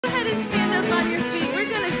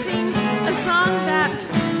song that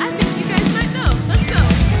I think you guys might know. Let's go.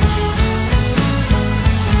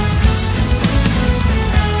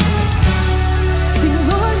 Sing,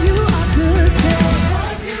 Lord, you are good. Say,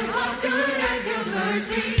 Lord, you are good and your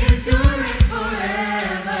mercy endureth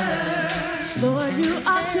forever. Lord, you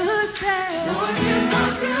are good. Say, Lord, you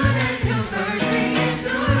are good and your mercy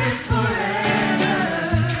endureth forever.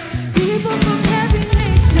 People from every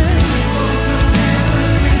nation,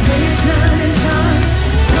 and tongue,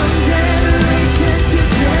 from generation to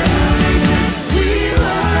generation, we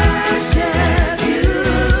worship you.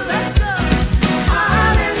 Let's go.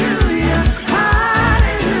 Hallelujah,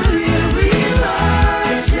 hallelujah. We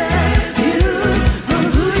worship you for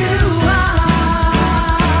who you are.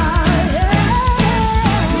 Yeah.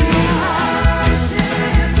 We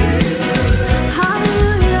worship you.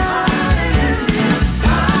 Hallelujah, hallelujah,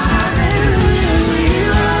 hallelujah. We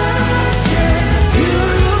worship you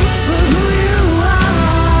for who you are.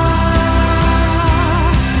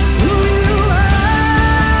 Who you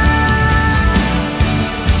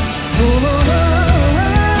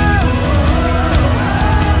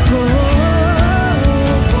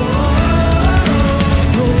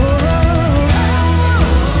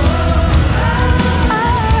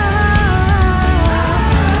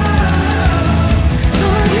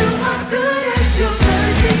Lord, you are good and your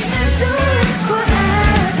mercy endureth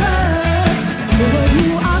forever. Lord,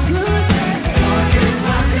 you are good. Lord, you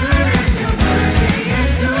are good and your mercy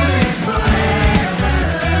endureth forever.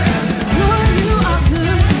 Lord, you are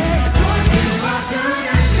good. Lord, you are good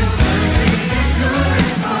and your mercy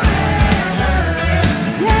endureth forever.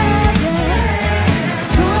 Yeah,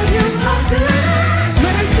 yeah. Lord, you are good.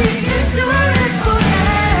 Mercy endureth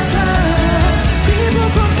forever. People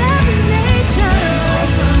from every nation.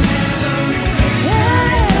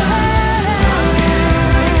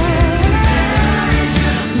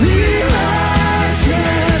 We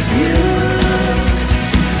worship you.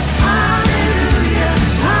 Hallelujah,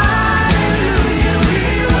 hallelujah. We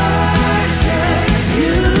worship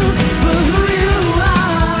you for who you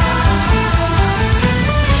are.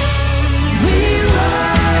 We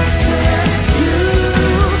worship you.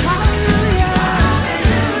 Hallelujah,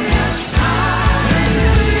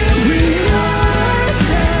 hallelujah. We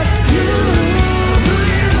worship you who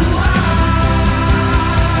you are.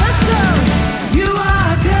 Let's go. You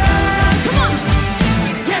are good. Come on.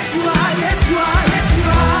 Yes, you are. Yes, you are. Yes, you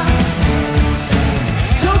are.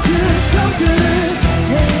 So good, so good.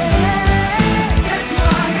 Yeah. Yes, you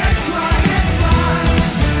are. Yes, you are. Yes, you are.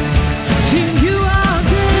 Sing, you are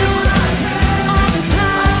good all the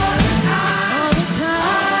time. All the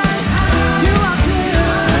time. You are good.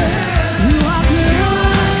 You are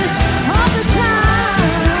good all the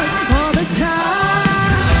time. All the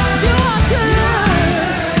time. You are good.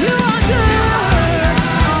 You are good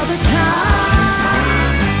all the time.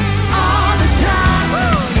 All the time.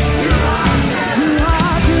 You are good. You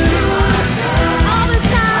are good all the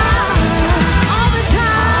time. All the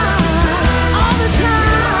time. All the time.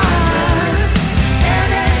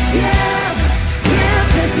 Eres fiel,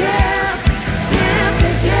 siempre fiel,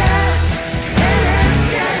 siempre fiel. Eres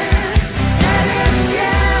fiel,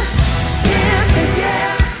 siempre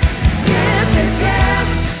fiel, siempre fiel.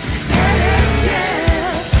 Eres fiel,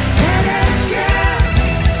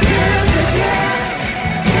 siempre fiel,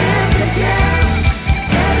 siempre fiel.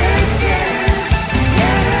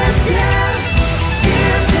 Eres fiel,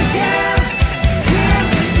 siempre fiel,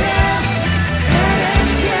 siempre fiel. Eres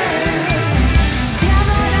fiel. Te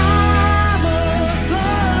adoramos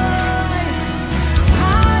hoy.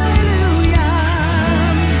 Aleluya.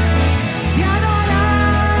 Te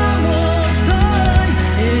adoramos hoy.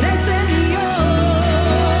 Eres el Señor.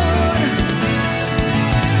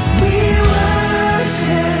 We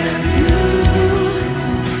worship you.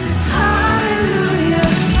 Hallelujah,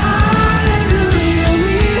 hallelujah.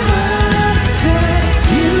 We worship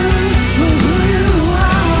you for who you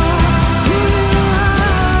are. Who you are.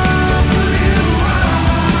 Who you are.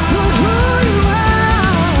 For who you are.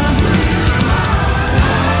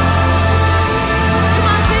 Come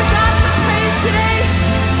on, give God some praise today.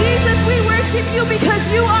 Jesus, we worship you because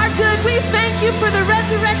you are good. We thank you for the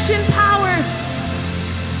resurrection power.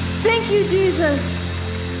 Thank you, Jesus.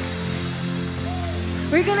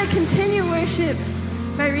 We're going to continue worship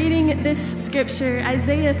by reading this scripture,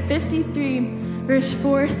 Isaiah 53, verse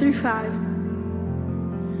 4 through 5.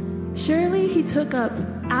 Surely he took up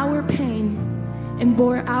our pain and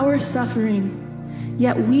bore our suffering,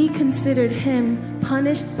 yet we considered him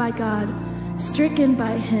punished by God, stricken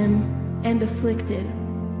by him, and afflicted.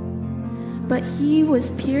 But he was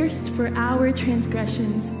pierced for our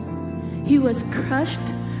transgressions. He was crushed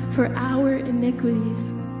for our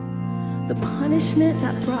iniquities. The punishment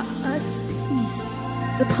that brought us peace,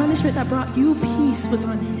 the punishment that brought you peace was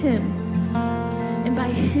on him. And by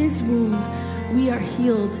his wounds, we are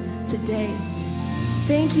healed today.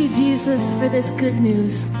 Thank you, Jesus, for this good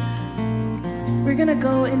news. We're gonna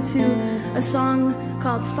go into a song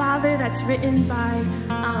called Father that's written by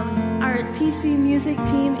our TC music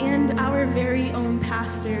team and our very own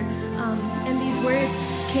pastor. And these words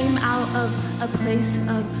came out of a place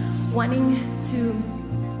of wanting to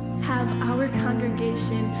have our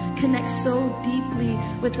congregation connect so deeply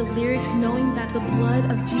with the lyrics, knowing that the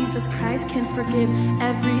blood of Jesus Christ can forgive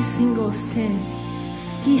every single sin.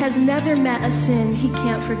 He has never met a sin he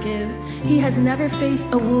can't forgive. He has never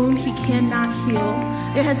faced a wound he cannot heal.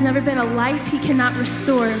 There has never been a life he cannot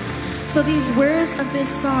restore. So these words of this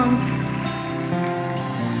song,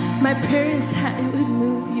 my prayer is that it would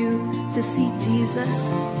move you to see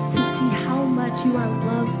Jesus, to see how much you are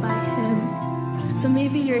loved by him. So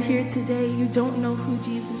maybe you're here today, you don't know who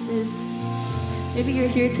Jesus is. Maybe you're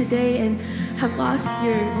here today and have lost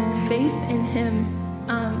your faith in him.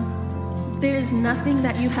 There is nothing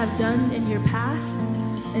that you have done in your past,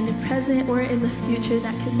 in the present, or in the future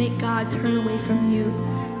that could make God turn away from you,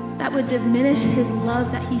 that would diminish his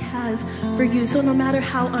love that he has for you. So no matter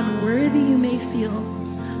how unworthy you may feel,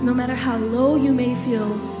 no matter how low you may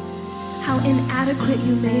feel, how inadequate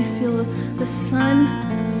you may feel, the Son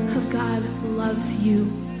of God loves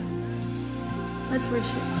you. Let's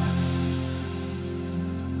worship.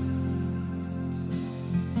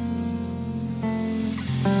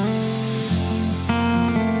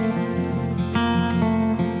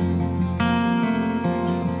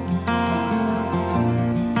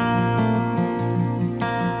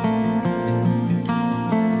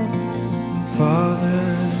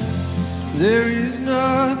 Father, there is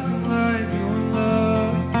nothing like your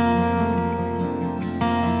love,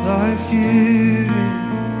 life-giving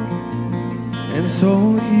and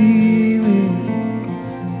soul healing.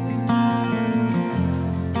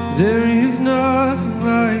 There is nothing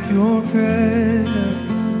like your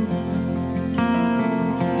presence.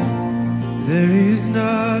 There is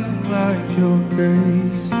nothing like your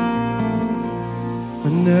grace.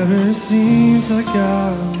 Whenever it seems like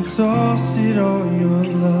I'm exhausted on your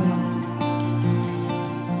love,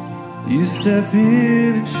 you step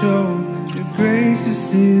in and show your grace is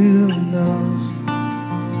still enough.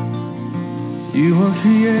 You are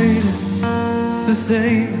creator,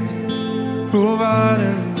 sustainer,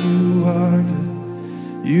 provider, you are good.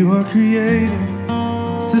 You are creator,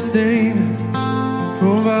 sustainer,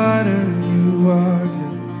 provider, you are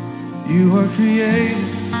good. You are creator,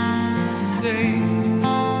 sustainer,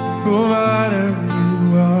 provider,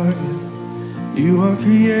 you are good. You are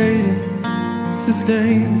creator,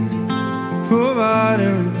 sustainer,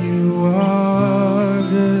 provider, you are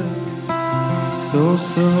good. So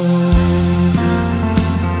good.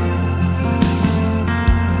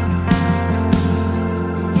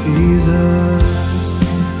 Jesus,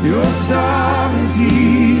 your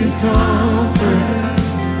sovereignty is comfort.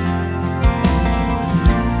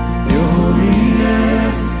 Your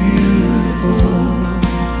holiness is beautiful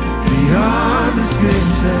beyond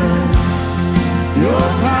description. Your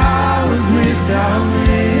power's without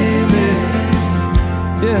limits.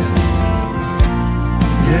 Yes.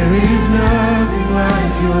 There is nothing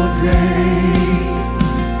like your grace.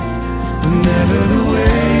 Whenever the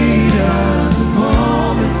weight of the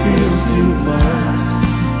moment feels too much,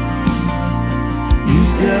 you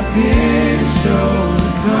step in and show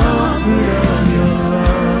the comfort of your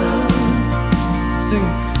love. Sing.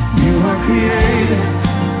 You are creator,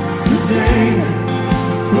 sustainer,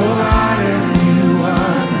 provider, you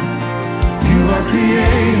are. You are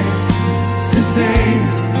creator,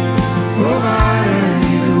 sustainer, provider,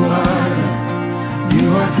 you are. You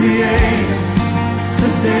are creator,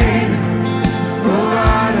 sustainer,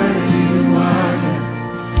 provider, you are.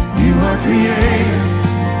 You are creator,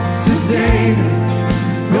 sustainer,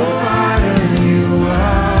 provider, you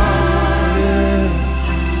are.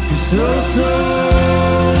 You're so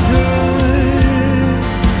good.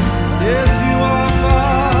 Yes, you are,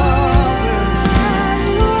 Father.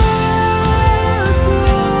 You are so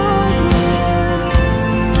good.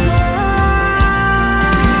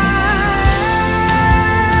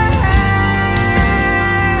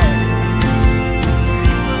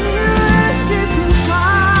 We worship you,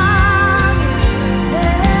 Father.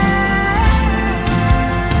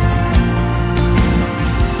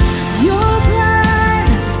 Your blood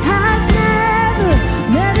has never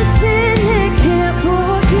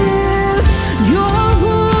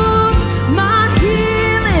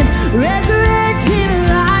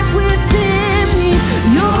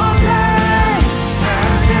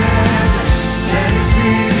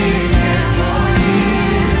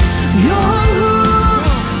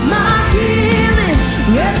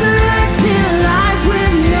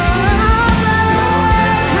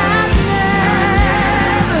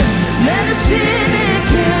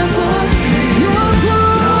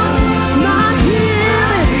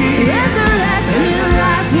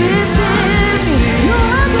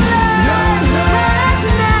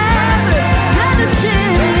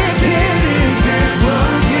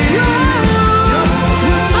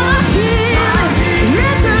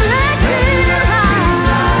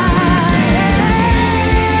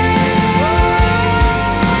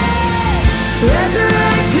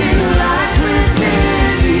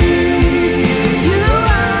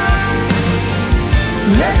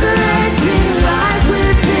resurrecting life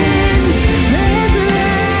within me.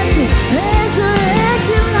 Resurrecting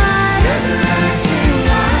life. Resurrecting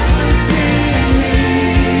life within me.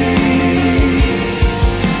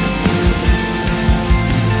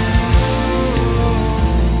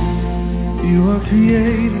 You are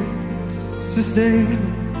creator, sustainer,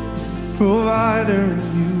 provider, and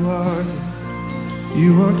you are God.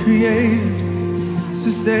 You are creator,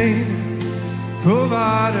 sustainer,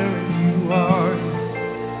 provider, and you are God.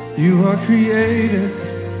 You are creator,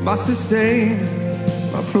 my sustainer,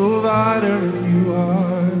 my provider, and you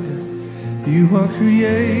are God. You are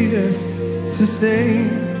creator,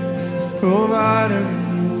 sustainer, provider,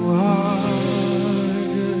 and you are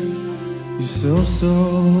good. You're so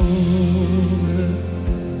good.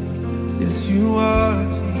 Yes, you are,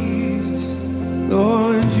 Jesus.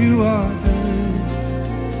 Lord, you are good.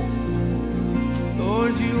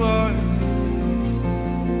 Lord, you are good.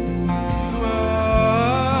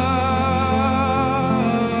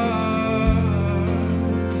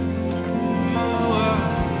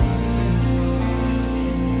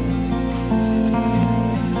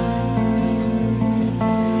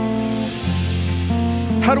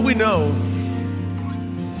 How do we know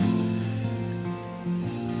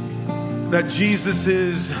that Jesus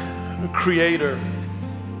is a creator,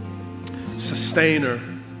 sustainer,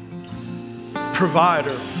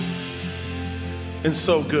 provider, and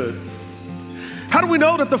so good? How do we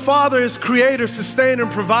know that the Father is creator, sustainer,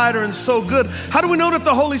 and provider, and so good? How do we know that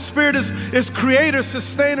the Holy Spirit is creator,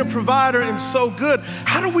 sustainer, provider, and so good?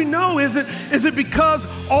 How do we know? Is it because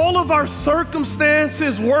all of our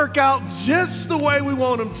circumstances work out just the way we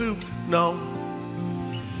want them to? No.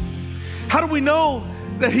 How do we know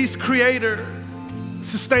that He's creator,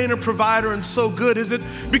 sustainer, provider, and so good? Is it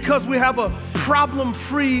because we have a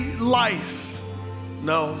problem-free life?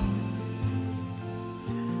 No.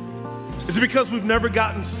 Is it because we've never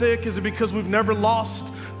gotten sick? Is it because we've never lost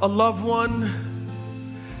a loved one?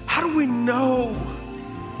 How do we know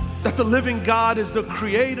that the living God is the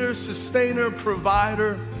creator, sustainer,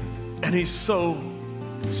 provider, and He's so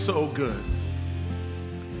good?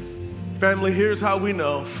 Family, here's how we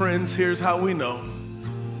know. Friends, here's how we know.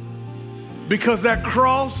 Because that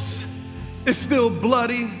cross is still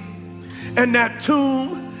bloody and that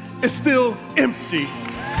tomb is still empty.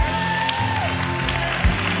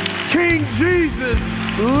 King Jesus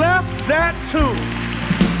left that tomb.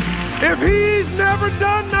 If He's never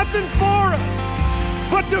done nothing for us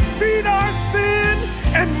but defeat our sin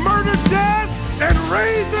and murder death and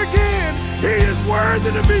raise again, He is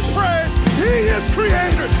worthy to be praised. He is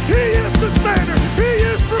creator. He is sustainer. He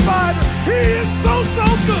is provider. He is so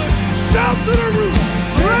good. Shout to the roof.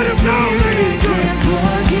 Let Him know that He's good.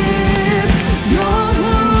 Forgive your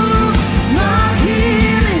wounds, my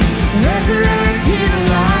healing, resurrecting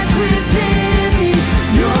life within me.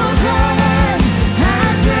 Your blood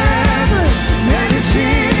has never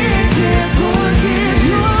medicine and can forgive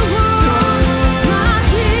your wounds, my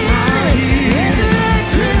healing,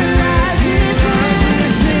 resurrecting life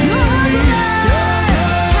within me. Your blood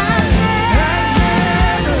has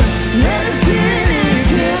never medicine and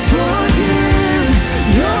can forgive.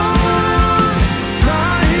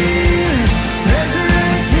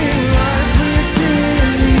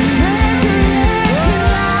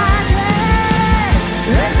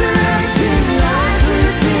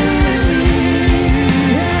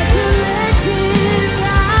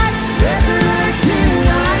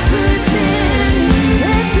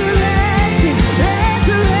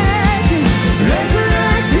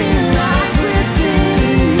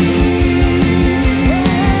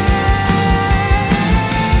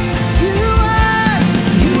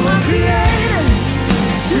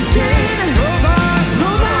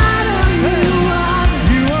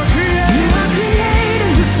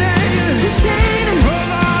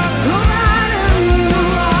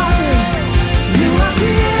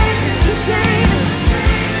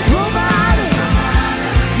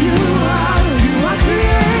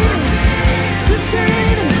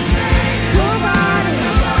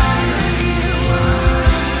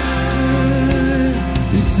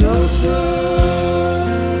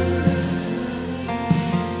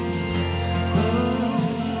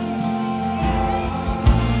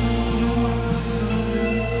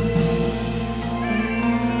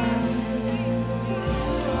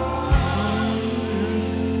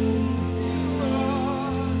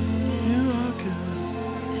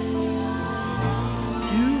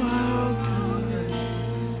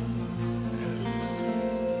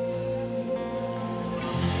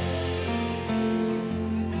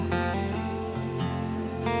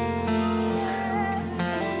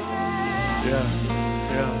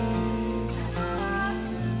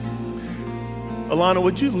 Alana,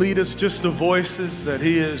 would you lead us just the voices that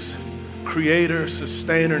he is creator,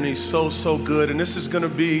 sustainer, and he's so, so good. And this is going to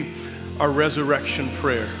be our resurrection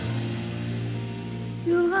prayer.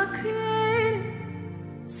 You are creator,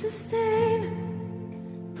 sustainer,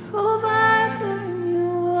 provider, and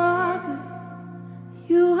you are good.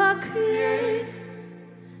 You are creator,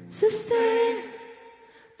 sustainer,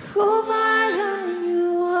 provider, and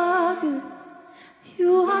you are good.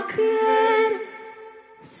 You are creator,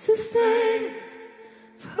 sustainer,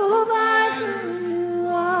 provider, and you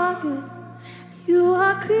are good. You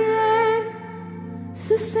are creator,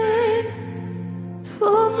 sustainer,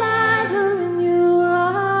 provider, and you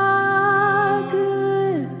are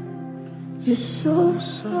good. You're so,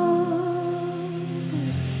 so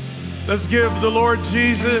good. Let's give the Lord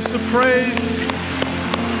Jesus a praise.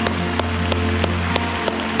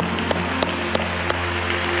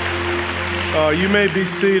 You may be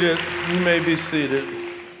seated. You may be seated.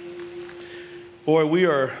 Boy, we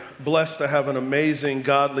are blessed to have an amazing,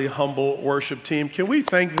 godly, humble worship team. Can we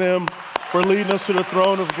thank them for leading us to the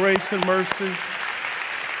throne of grace and mercy?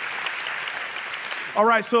 All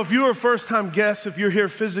right, so if you're a first-time guest, if you're here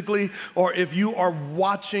physically, or if you are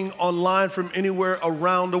watching online from anywhere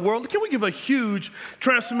around the world, can we give a huge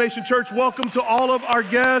Transformation Church welcome to all of our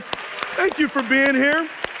guests? Thank you for being here.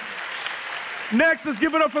 Next, let's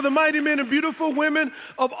give it up for the mighty men and beautiful women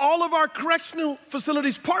of all of our correctional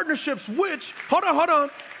facilities partnerships, which, hold on,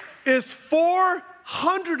 is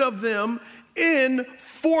 400 of them in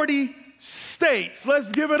 40 states. Let's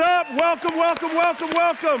give it up. Welcome, welcome, welcome,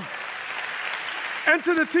 welcome. And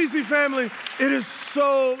to the TC family, it is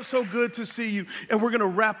so, so good to see you. And we're going to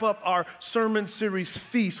wrap up our sermon series,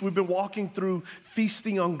 Feast. We've been walking through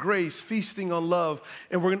feasting on grace, feasting on love,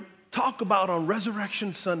 and we're going to talk about on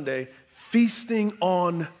Resurrection Sunday, feasting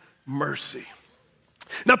on mercy.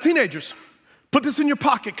 Now, teenagers, put this in your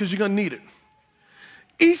pocket because you're going to need it.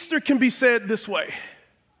 Easter can be said this way.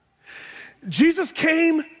 Jesus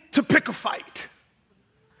came to pick a fight,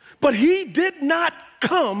 but he did not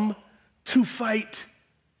come to fight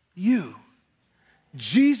you.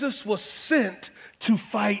 Jesus was sent to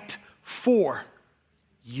fight for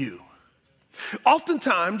you.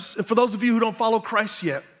 Oftentimes, and for those of you who don't follow Christ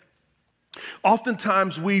yet,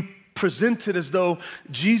 oftentimes we present it as though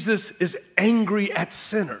Jesus is angry at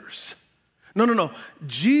sinners. No.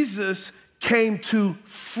 Jesus came to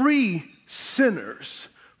free sinners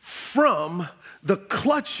from the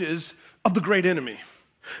clutches of the great enemy.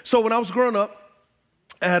 So when I was growing up,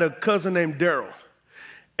 I had a cousin named Daryl.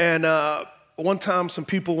 And one time some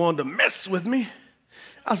people wanted to mess with me.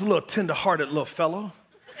 I was a little tender-hearted little fellow.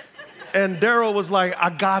 And Daryl was like, I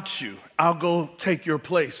got you. I'll go take your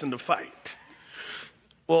place in the fight.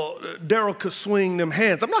 Well, Daryl could swing them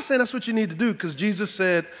hands. I'm not saying that's what you need to do because Jesus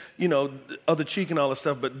said, other cheek and all that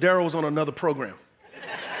stuff, but Daryl was on another program.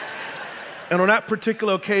 And on that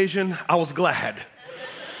particular occasion, I was glad.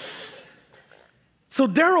 So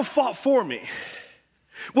Daryl fought for me.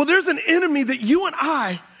 Well, there's an enemy that you and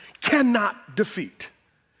I cannot defeat.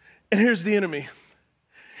 And here's the enemy.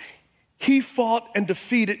 He fought and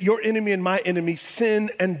defeated your enemy and my enemy, sin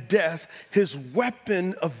and death. His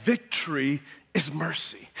weapon of victory is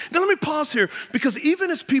mercy. Now let me pause here because even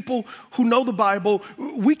as people who know the Bible,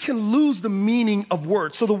 we can lose the meaning of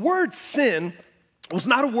words. So the word sin was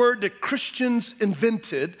not a word that Christians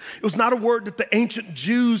invented. It was not a word that the ancient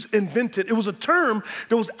Jews invented. It was a term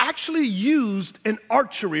that was actually used in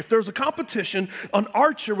archery. If there was a competition, an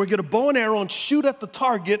archer would get a bow and arrow and shoot at the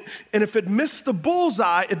target, and if it missed the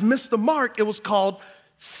bullseye, it missed the mark, it was called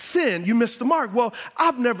sin. You missed the mark. Well,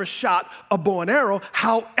 I've never shot a bow and arrow.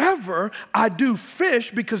 However, I do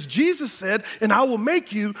fish because Jesus said, and I will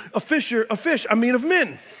make you of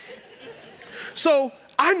men. So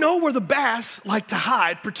I know where the bass like to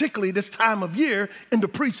hide, particularly this time of year in the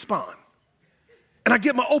pre-spawn. And I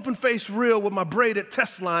get my open face reel with my braided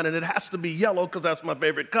test line, and it has to be yellow because that's my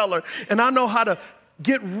favorite color. And I know how to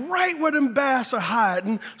get right where them bass are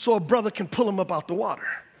hiding so a brother can pull them up out the water.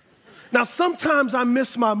 Now, sometimes I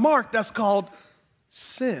miss my mark. That's called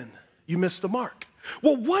sin. You missed the mark.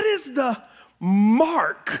 Well, what is the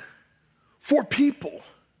mark for people?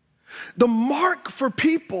 The mark for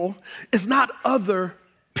people is not other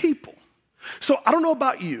people. So I don't know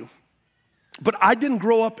about you, but I didn't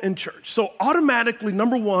grow up in church. So automatically,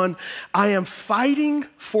 number one, I am fighting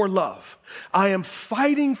for love. I am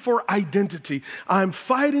fighting for identity. I'm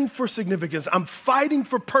fighting for significance. I'm fighting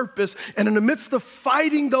for purpose. And in the midst of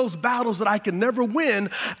fighting those battles that I can never win,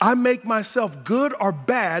 I make myself good or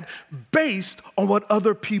bad based on what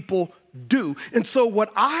other people do. And so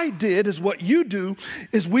what I did is what you do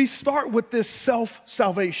is we start with this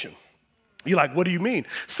self-salvation. You're like, what do you mean?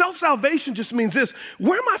 Self-salvation just means this.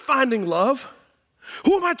 Where am I finding love?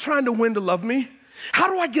 Who am I trying to win to love me? How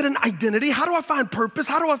do I get an identity? How do I find purpose?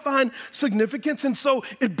 How do I find significance? And so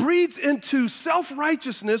it breeds into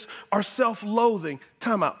self-righteousness or self-loathing.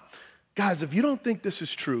 Time out. Guys, if you don't think this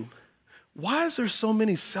is true, why is there so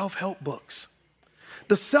many self-help books?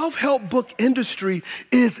 The self-help book industry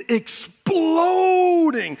is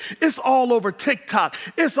exploding. It's all over TikTok.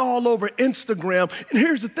 It's all over Instagram. And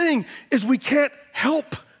here's the thing, is we can't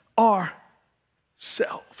help ourselves.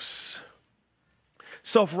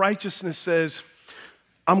 Self-righteousness says,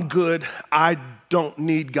 I'm good. I don't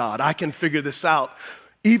need God. I can figure this out.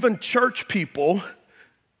 Even church people,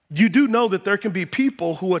 you do know that there can be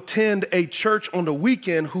people who attend a church on the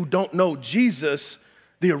weekend who don't know Jesus,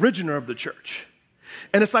 the originator of the church.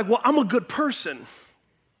 And it's like, well, I'm a good person.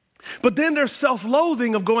 But then there's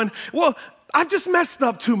self-loathing of going, well, I just messed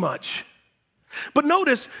up too much. But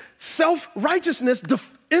notice, self-righteousness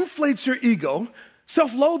inflates your ego.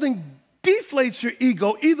 Self-loathing deflates your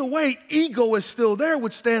ego. Either way, ego is still there,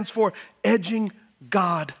 which stands for edging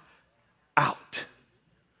God out.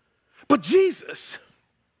 But Jesus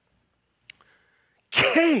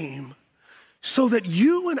came so that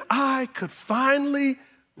you and I could finally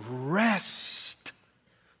rest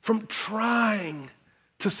from trying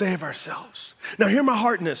to save ourselves. Now, hear my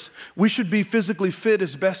heart in this. We should be physically fit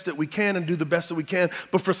as best that we can and do the best that we can.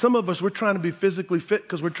 But for some of us, we're trying to be physically fit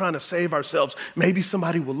because we're trying to save ourselves. Maybe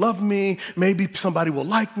somebody will love me. Maybe somebody will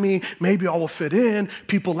like me. Maybe I will fit in.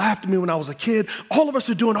 People laughed at me when I was a kid. All of us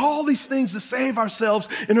are doing all these things to save ourselves.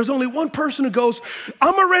 And there's only one person who goes,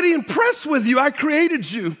 I'm already impressed with you. I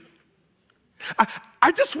created you.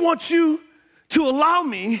 I just want you to allow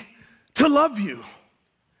me to love you.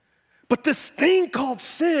 But this thing called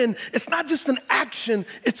sin, it's not just an action,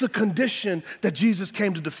 it's a condition that Jesus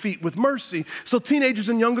came to defeat with mercy. So teenagers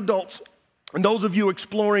and young adults, and those of you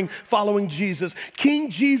exploring following Jesus, King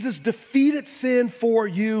Jesus defeated sin for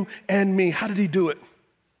you and me. How did he do it?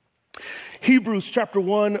 Hebrews chapter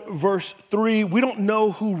 1, verse 3. We don't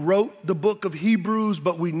know who wrote the book of Hebrews,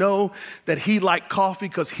 but we know that he liked coffee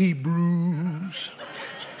because Hebrews.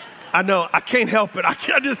 I know, I can't help it. I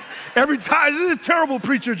just, every time, this is a terrible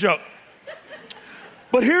preacher joke.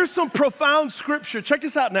 But here's some profound scripture. Check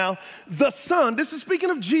this out now. The Son, this is speaking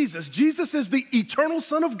of Jesus. Jesus is the eternal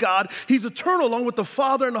Son of God. He's eternal along with the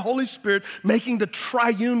Father and the Holy Spirit, making the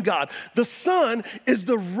triune God. The Son is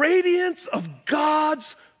the radiance of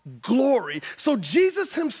God's glory. So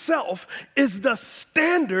Jesus himself is the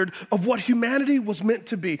standard of what humanity was meant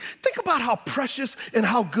to be. Think about how precious and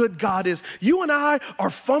how good God is. You and I are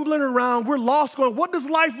fumbling around. We're lost going, what does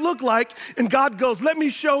life look like? And God goes, let me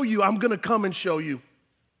show you. I'm going to come and show you.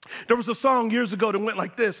 There was a song years ago that went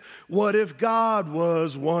like this. What if God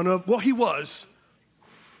was one of, well, he was.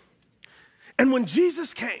 And when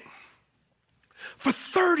Jesus came, for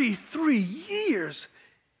 33 years,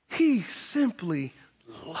 he simply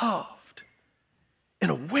loved in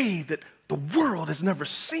a way that the world has never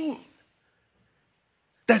seen.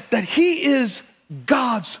 That he is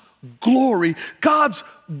God's glory. God's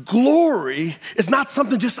glory is not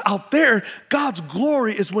something just out there. God's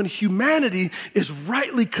glory is when humanity is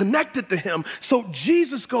rightly connected to him. So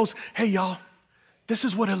Jesus goes, hey, y'all, this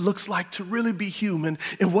is what it looks like to really be human.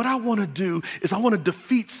 And what I want to do is I want to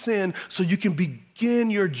defeat sin so you can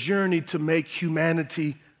begin your journey to make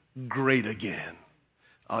humanity great again.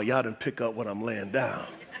 Oh, y'all didn't pick up what I'm laying down.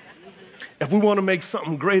 If we want to make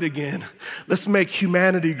something great again, let's make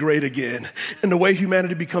humanity great again. And the way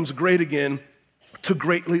humanity becomes great again, to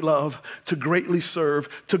greatly love, to greatly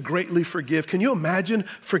serve, to greatly forgive. Can you imagine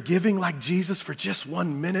forgiving like Jesus for just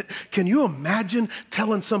 1 minute? Can you imagine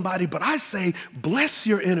telling somebody, but I say, bless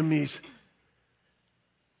your enemies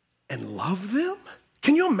and love them?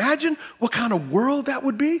 Can you imagine what kind of world that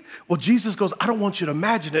would be? Well, Jesus goes, I don't want you to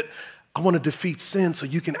imagine it. I want to defeat sin so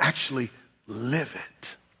you can actually live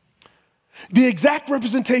it. The exact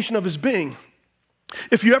representation of his being.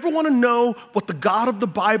 If you ever want to know what the God of the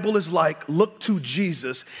Bible is like, look to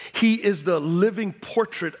Jesus. He is the living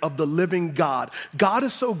portrait of the living God. God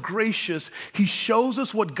is so gracious, he shows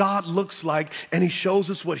us what God looks like, and he shows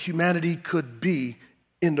us what humanity could be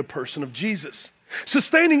in the person of Jesus.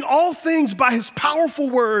 Sustaining all things by his powerful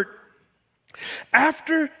word,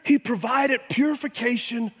 after he provided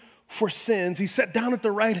purification for sins, he sat down at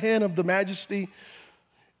the right hand of the majesty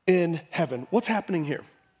in heaven. What's happening here?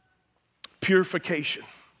 Purification.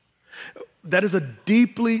 That is a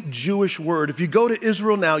deeply Jewish word. If you go to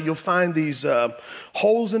Israel now, you'll find these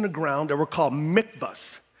holes in the ground that were called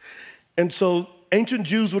mikvahs. And so ancient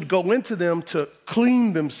Jews would go into them to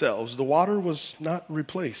clean themselves. The water was not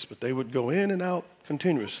replaced, but they would go in and out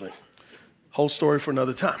continuously. Whole story for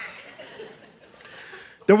another time.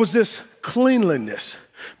 There was this cleanliness.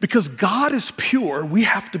 Because God is pure, we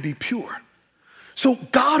have to be pure. So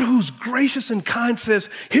God, who's gracious and kind, says,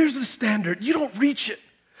 here's the standard. You don't reach it,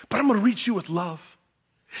 but I'm going to reach you with love.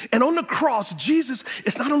 And on the cross, Jesus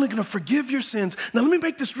is not only going to forgive your sins. Now, let me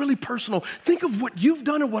make this really personal. Think of what you've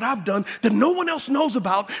done and what I've done that no one else knows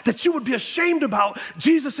about, that you would be ashamed about.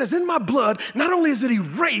 Jesus says, in my blood, not only is it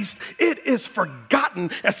erased, it is forgotten.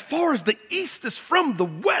 As far as the east is from the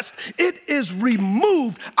west, it is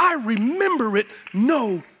removed. I remember it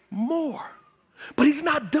no more. But he's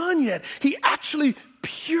not done yet. He actually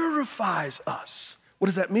purifies us. What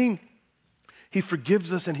does that mean? He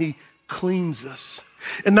forgives us and he cleans us.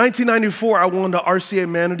 In 1994, I won the RCA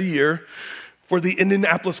Man of the Year for the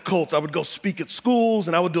Indianapolis Colts. I would go speak at schools,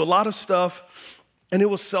 and I would do a lot of stuff, and it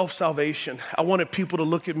was self-salvation. I wanted people to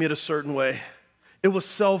look at me a certain way. It was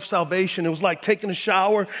self-salvation. It was like taking a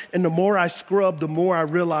shower, and the more I scrubbed, the more I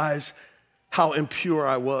realized how impure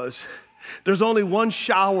I was. There's only one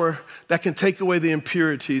shower that can take away the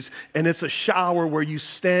impurities, and it's a shower where you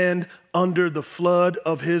stand under the flood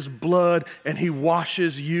of his blood and he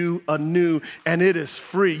washes you anew, and it is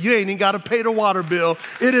free. You ain't even got to pay the water bill.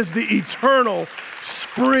 It is the eternal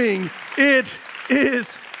spring. It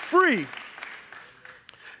is free.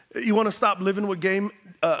 You want to stop living with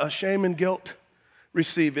shame and guilt?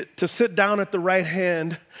 Receive it. To sit down at the right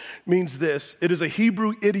hand means this. It is a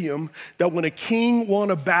Hebrew idiom that when a king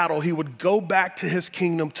won a battle, he would go back to his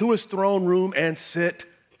kingdom, to his throne room, and sit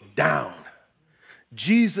down.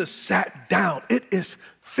 Jesus sat down. It is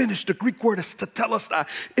finished. The Greek word is tetelestai.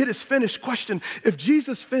 It is finished. Question, if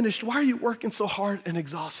Jesus finished, why are you working so hard and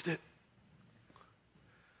exhausted?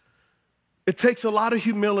 It takes a lot of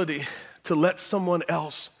humility to let someone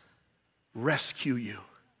else rescue you.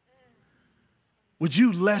 Would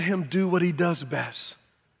you let him do what he does best?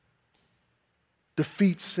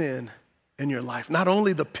 Defeat sin in your life. Not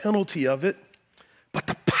only the penalty of it, but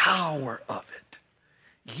the power of it.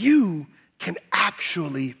 You can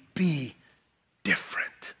actually be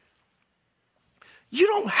different. You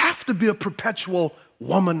don't have to be a perpetual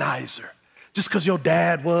womanizer just because your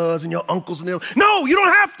dad was and your uncles and them. No, you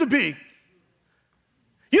don't have to be.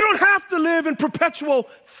 You don't have to live in perpetual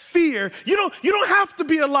fear. You don't have to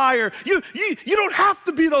be a liar. You don't have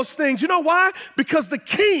to be those things. You know why? Because the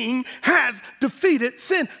king has defeated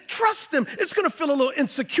sin. Trust him. It's going to feel a little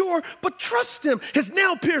insecure, but trust him. His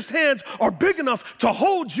nail-pierced hands are big enough to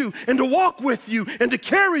hold you and to walk with you and to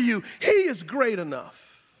carry you. He is great enough.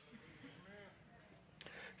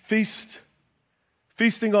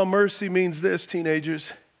 Feasting on mercy means this,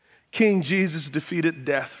 teenagers. King Jesus defeated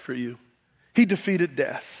death for you. He defeated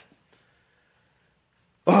death.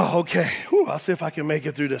 Oh, okay. Whew, I'll see if I can make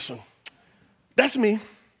it through this one. That's me.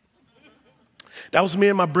 That was me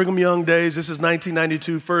in my Brigham Young days. This is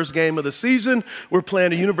 1992, first game of the season. We're playing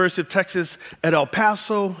the University of Texas at El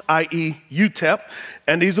Paso, i.e. UTEP.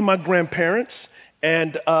 And these are my grandparents.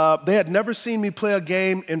 And they had never seen me play a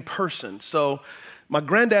game in person. So my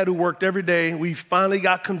granddad, who worked every day, we finally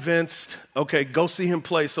got convinced, okay, go see him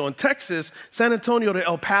play. So in Texas, San Antonio to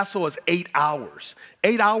El Paso is 8 hours.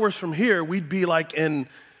 8 hours from here, we'd be like in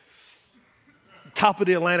top of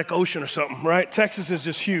the Atlantic Ocean or something, right? Texas is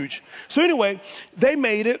just huge. So anyway, they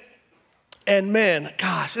made it. And man,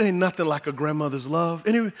 gosh, it ain't nothing like a grandmother's love.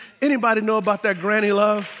 Anybody know about that granny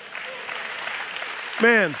love?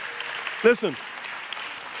 Man, listen.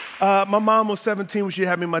 My mom was 17 when she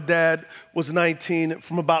had me. My dad was 19.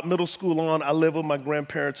 From about middle school on, I lived with my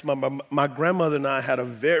grandparents. My grandmother and I had a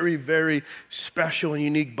very, very special and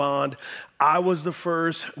unique bond. I was the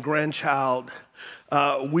first grandchild.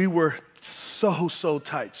 We were so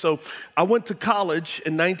tight. So I went to college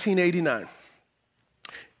in 1989.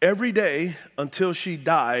 Every day until she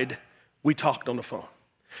died, we talked on the phone.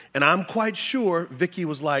 And I'm quite sure Vicky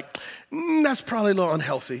was like, that's probably a little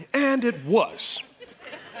unhealthy. And it was.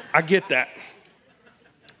 I get that.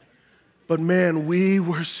 But man, we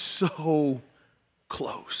were so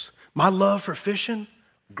close. My love for fishing,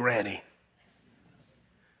 Granny.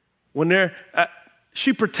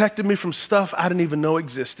 She protected me from stuff I didn't even know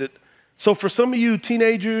existed. So for some of you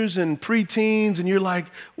teenagers and preteens, and you're like,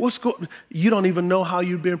 you don't even know how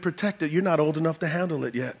you've been protected. You're not old enough to handle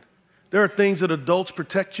it yet. There are things that adults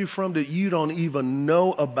protect you from that you don't even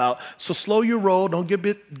know about. So slow your roll. Don't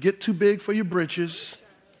get too big for your britches.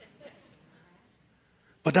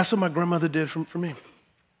 But that's what my grandmother did for me.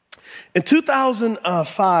 In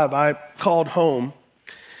 2005, I called home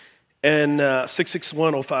and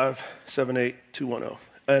 661-0578-210.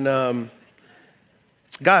 And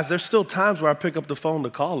guys, there's still times where I pick up the phone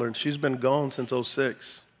to call her, and she's been gone since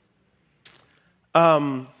 06.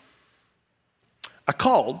 I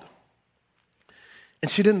called, and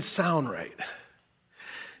she didn't sound right.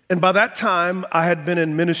 And by that time, I had been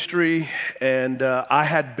in ministry, and I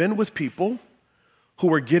had been with people who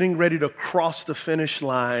were getting ready to cross the finish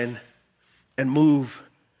line and move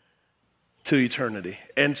to eternity.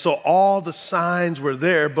 And so all the signs were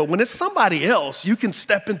there, but when it's somebody else, you can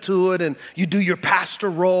step into it and you do your pastor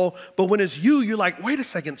role. But when it's you, you're like, wait a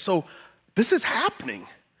second, so this is happening.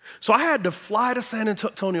 So I had to fly to San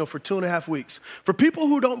Antonio for 2.5 weeks. For people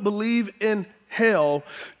who don't believe in hell,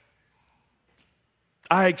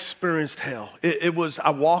 I experienced hell.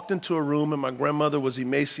 I walked into a room and my grandmother was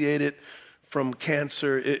emaciated from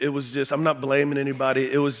cancer. It was just, I'm not blaming anybody.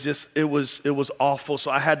 It was awful.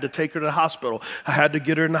 So I had to take her to the hospital. I had to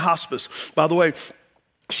get her in the hospice. By the way,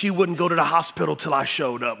 she wouldn't go to the hospital till I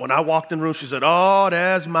showed up. When I walked in the room, she said, oh,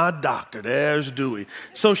 there's my doctor. There's Dewey.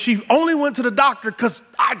 So she only went to the doctor because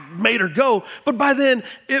I made her go. But by then,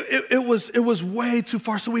 it was way too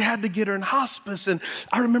far. So we had to get her in hospice. And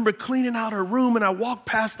I remember cleaning out her room, and I walked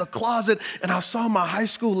past the closet, and I saw my high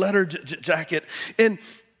school letter jacket. And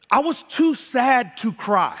I was too sad to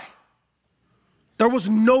cry. There was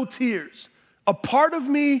no tears. A part of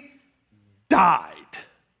me died.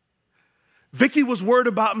 Vicky was worried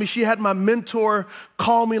about me. She had my mentor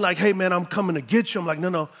call me like, hey, man, I'm coming to get you. I'm like,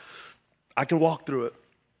 no, I can walk through it.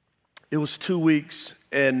 It was 2 weeks,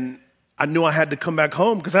 and I knew I had to come back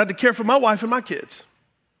home because I had to care for my wife and my kids.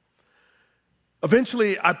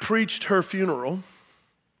 Eventually, I preached her funeral,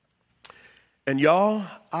 and y'all,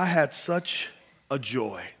 I had such a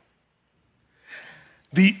joy.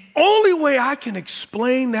 The only way I can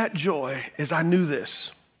explain that joy is I knew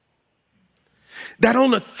this, that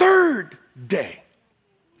on the third day,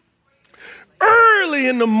 early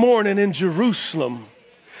in the morning in Jerusalem,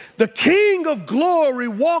 the King of Glory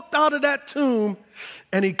walked out of that tomb,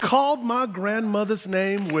 and he called my grandmother's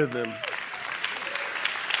name with him.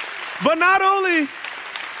 But not only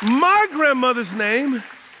my grandmother's name,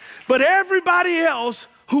 but everybody else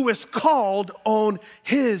who is called on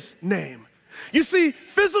his name. You see,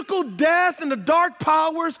 physical death and the dark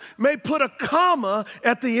powers may put a comma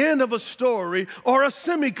at the end of a story or a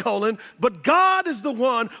semicolon, but God is the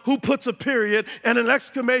one who puts a period and an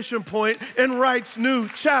exclamation point and writes new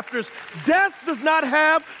chapters. Death does not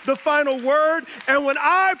have the final word, and when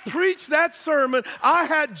I preached that sermon, I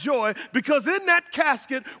had joy because in that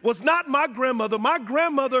casket was not my grandmother. My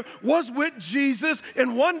grandmother was with Jesus,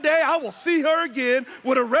 and one day I will see her again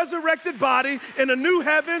with a resurrected body in a new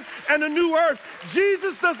heavens and a new earth.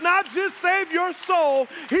 Jesus does not just save your soul,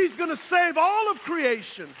 he's going to save all of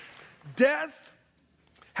creation. Death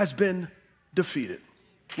has been defeated.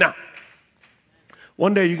 Now,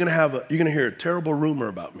 one day you're going to hear a terrible rumor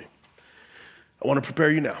about me. I want to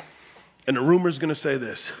prepare you now. And the rumor is going to say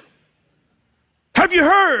this. Have you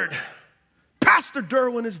heard? Pastor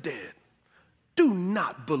Derwin is dead. Do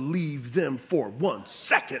not believe them for 1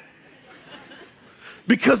 second.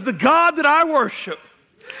 Because the God that I worship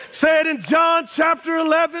said in John chapter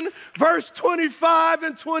 11, verse 25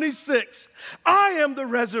 and 26, I am the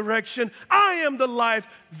resurrection, I am the life.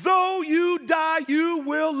 Though you die, you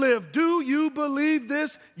will live. Do you believe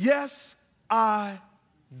this? Yes, I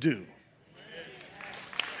do.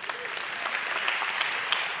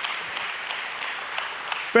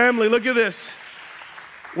 Family, look at this.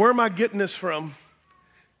 Where am I getting this from?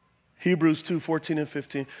 Hebrews 2, 14 and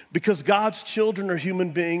 15. Because God's children are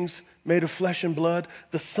human beings made of flesh and blood,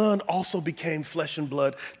 the Son also became flesh and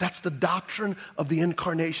blood. That's the doctrine of the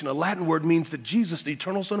incarnation. A Latin word means that Jesus, the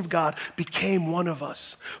eternal Son of God, became one of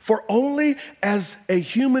us. For only as a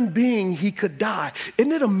human being he could die.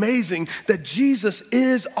 Isn't it amazing that Jesus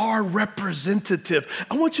is our representative?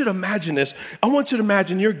 I want you to imagine this. I want you to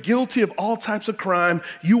imagine you're guilty of all types of crime.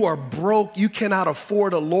 You are broke. You cannot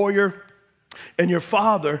afford a lawyer. And your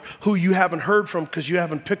father, who you haven't heard from because you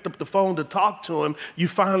haven't picked up the phone to talk to him, you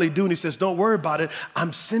finally do, and he says, don't worry about it.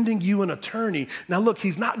 I'm sending you an attorney. Now, look,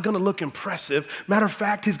 he's not going to look impressive. Matter of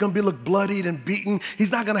fact, he's going to look bloodied and beaten.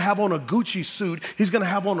 He's not going to have on a Gucci suit. He's going to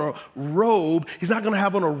have on a robe. He's not going to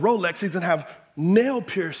have on a Rolex. He's going to have nail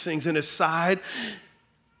piercings in his side,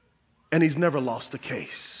 and he's never lost a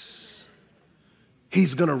case.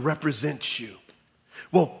 He's going to represent you.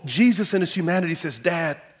 Well, Jesus in his humanity says,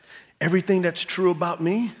 Dad, everything that's true about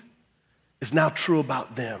me is now true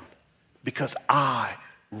about them because I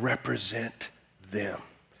represent them.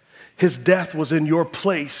 His death was in your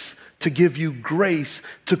place to give you grace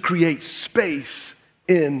to create space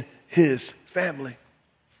in his family.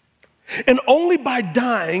 And only by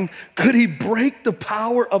dying could he break the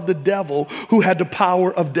power of the devil who had the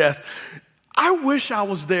power of death. I wish I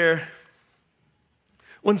was there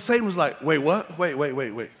when Satan was like, wait, what?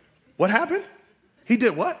 Wait. What happened? He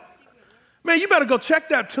did what? Man, you better go check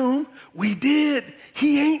that tomb. We did.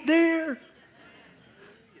 He ain't there.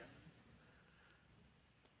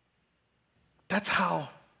 That's how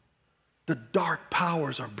the dark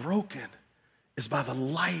powers are broken, is by the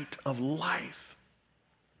light of life.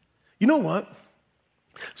 You know what?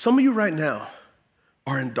 Some of you right now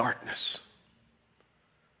are in darkness,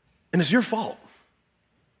 and it's your fault.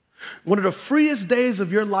 One of the freest days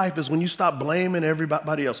of your life is when you stop blaming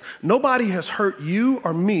everybody else. Nobody has hurt you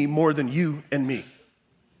or me more than you and me.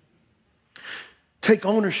 Take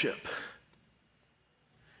ownership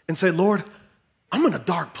and say, Lord, I'm in a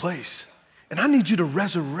dark place, and I need you to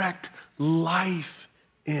resurrect life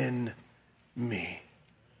in me.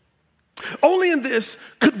 Only in this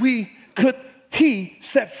could he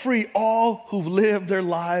set free all who've lived their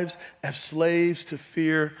lives as slaves to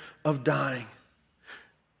fear of dying.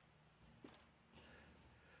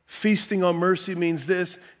 Feasting on mercy means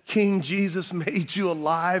this: King Jesus made you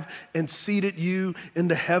alive and seated you in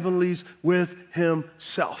the heavenlies with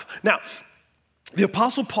himself. Now, the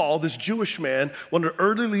Apostle Paul, this Jewish man, one of the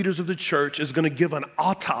early leaders of the church, is going to give an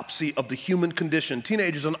autopsy of the human condition.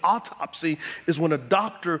 Teenagers, an autopsy is when a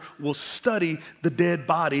doctor will study the dead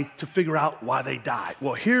body to figure out why they died.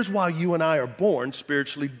 Well, here's why you and I are born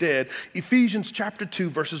spiritually dead. Ephesians chapter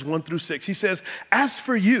 2, verses 1 through 6. He says, as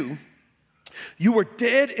for you, you were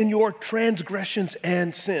dead in your transgressions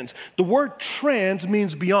and sins. The word trans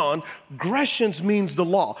means beyond. Gressions means the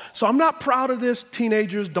law. So I'm not proud of this.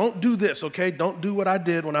 Teenagers, don't do this, okay? Don't do what I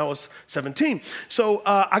did when I was 17. So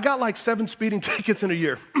I got like 7 speeding tickets in a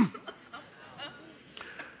year.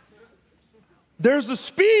 There's a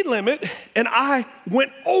speed limit, and I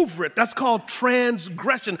went over it. That's called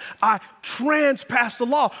transgression. I transpassed the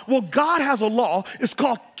law. Well, God has a law. It's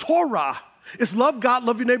called Torah. It's love God,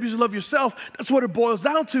 love your neighbors, and love yourself. That's what it boils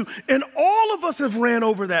down to. And all of us have ran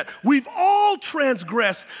over that. We've all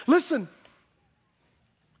transgressed. Listen,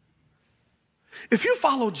 if you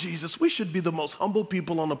follow Jesus, we should be the most humble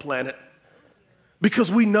people on the planet,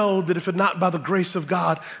 because we know that if it's not by the grace of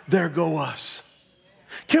God, there go us.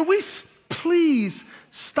 Can we please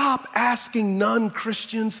stop asking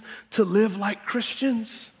non-Christians to live like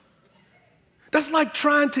Christians? That's like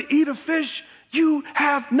trying to eat a fish you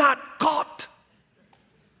have not caught.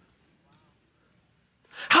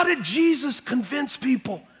 How did Jesus convince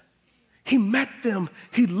people? He met them,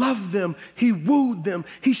 he loved them, he wooed them,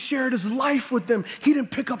 he shared his life with them. He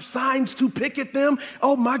didn't pick up signs to picket them.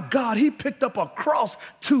 Oh my God, he picked up a cross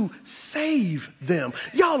to save them.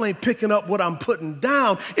 Y'all ain't picking up what I'm putting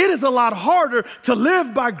down. It is a lot harder to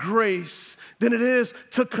live by grace than it is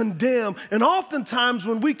to condemn. And oftentimes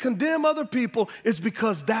when we condemn other people, it's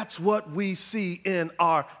because that's what we see in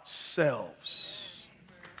ourselves.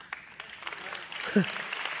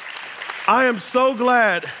 I am so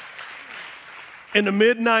glad in the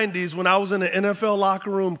mid-90s when I was in the NFL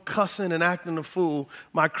locker room cussing and acting a fool,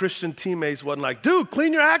 my Christian teammates wasn't like, dude,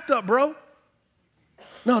 clean your act up, bro.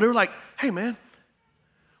 No, they were like, hey, man,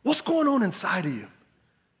 what's going on inside of you?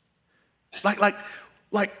 Like,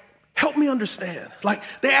 help me understand. Like,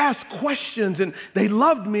 they asked questions, and they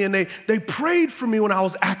loved me, and they prayed for me when I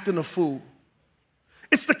was acting a fool.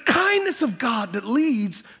 It's the kindness of God that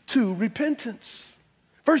leads to repentance.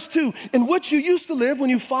 Verse 2, in which you used to live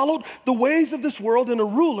when you followed the ways of this world and a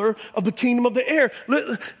ruler of the kingdom of the air.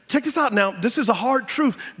 Check this out now. This is a hard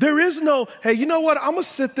truth. There is no, hey, you know what? I'm going to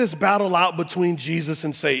sit this battle out between Jesus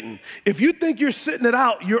and Satan. If you think you're sitting it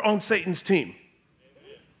out, you're on Satan's team.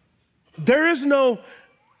 There is no,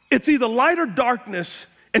 it's either light or darkness,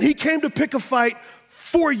 and he came to pick a fight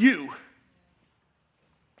for you.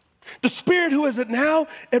 The Spirit who is now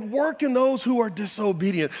at work in those who are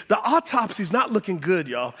disobedient. The autopsy's not looking good,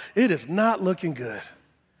 y'all. It is not looking good.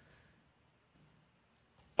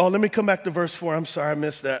 Oh, let me come back to verse 4. I'm sorry I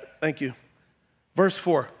missed that. Thank you. Verse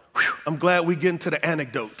 4. Whew, I'm glad we get into the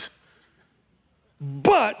anecdote.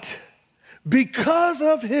 But because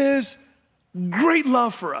of his great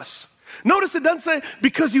love for us. Notice it doesn't say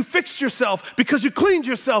because you fixed yourself, because you cleaned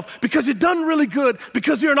yourself, because you've done really good,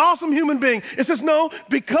 because you're an awesome human being. It says no,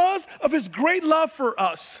 because of his great love for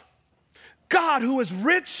us. God, who is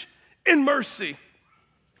rich in mercy.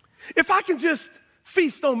 If I can just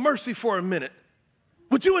feast on mercy for a minute,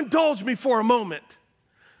 would you indulge me for a moment?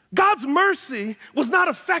 God's mercy was not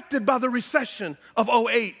affected by the recession of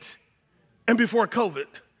 2008 and before COVID.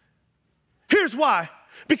 Here's why.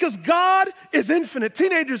 Because God is infinite.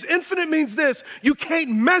 Teenagers, infinite means this: you can't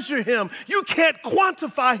measure him. You can't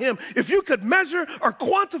quantify him. If you could measure or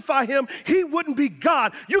quantify him, he wouldn't be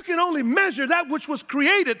God. You can only measure that which was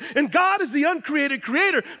created. And God is the uncreated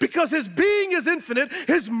creator because his being is infinite.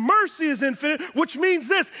 His mercy is infinite, which means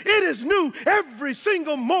this: it is new every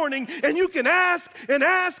single morning. And you can ask and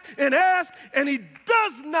ask and ask, and he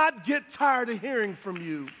does not get tired of hearing from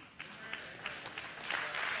you.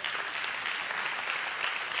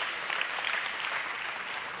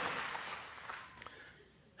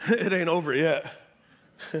 It ain't over yet.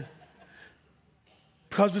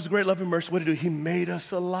 Because of his great love and mercy, what did he do? He made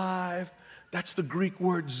us alive. That's the Greek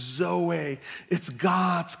word Zoe. It's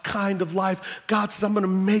God's kind of life. God says, I'm going to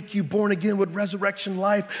make you born again with resurrection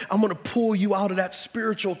life. I'm going to pull you out of that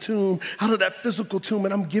spiritual tomb, out of that physical tomb,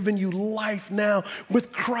 and I'm giving you life now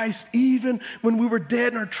with Christ. Even when we were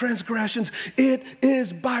dead in our transgressions, it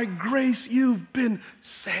is by grace you've been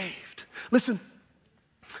saved. Listen,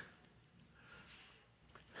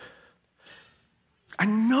 I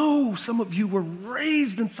know some of you were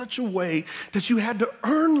raised in such a way that you had to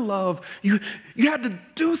earn love. You had to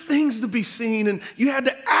do things to be seen, and you had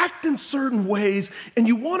to act in certain ways, and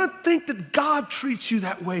you want to think that God treats you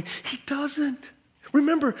that way. He doesn't.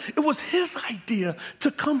 Remember, it was his idea to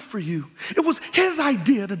come for you. It was his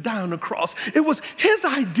idea to die on the cross. It was his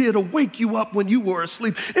idea to wake you up when you were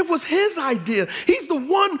asleep. It was his idea. He's the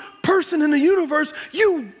one person in the universe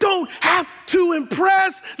you don't have to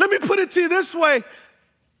impress. Let me put it to you this way.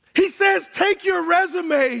 He says, take your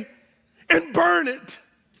resume and burn it.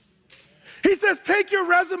 He says, take your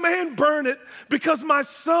resume and burn it because my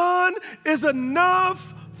son is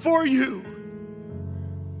enough for you.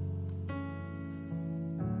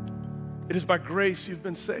 It is by grace you've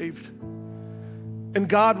been saved. And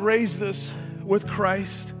God raised us with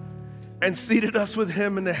Christ and seated us with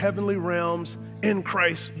him in the heavenly realms in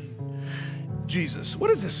Christ Jesus. What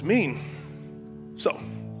does this mean? So,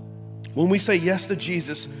 when we say yes to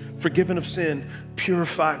Jesus, forgiven of sin,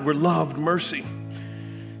 purified, we're loved, mercy,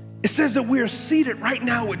 it says that we are seated right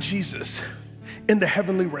now with Jesus in the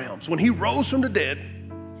heavenly realms. When he rose from the dead,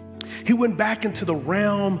 he went back into the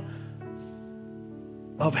realm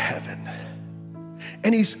of heaven.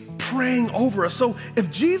 And he's praying over us. So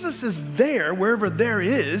if Jesus is there, wherever there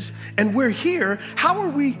is, and we're here, how are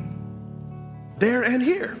we there and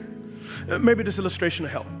here? Maybe this illustration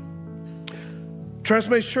will help.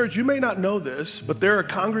 Transformation Church, you may not know this, but there are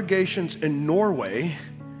congregations in Norway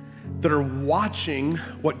that are watching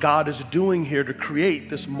what God is doing here to create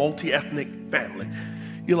this multi-ethnic family.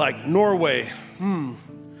 You're like, Norway,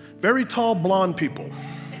 very tall blonde people.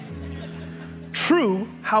 True,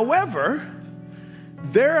 however,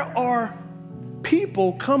 there are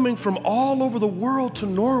people coming from all over the world to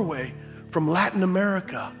Norway, from Latin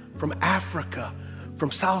America, from Africa,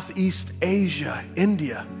 from Southeast Asia,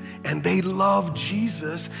 India, and they love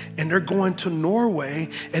Jesus, and they're going to Norway,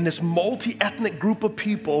 and this multi-ethnic group of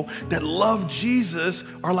people that love Jesus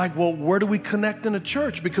are like, well, where do we connect in a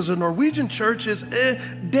church? Because the Norwegian church is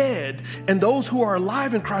dead, and those who are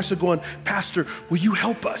alive in Christ are going, Pastor, will you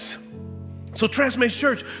help us? So Transformation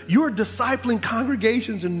Church, you're discipling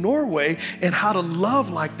congregations in Norway and how to love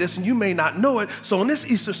like this, and you may not know it. So on this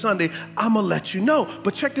Easter Sunday, I'm going to let you know.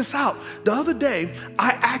 But check this out. The other day,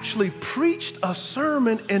 I actually preached a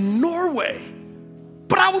sermon in Norway,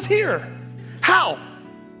 but I was here. How?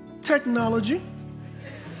 Technology.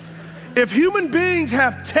 If human beings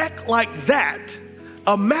have tech like that,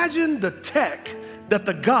 imagine the tech that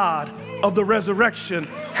the God of the resurrection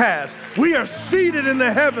has. We are seated in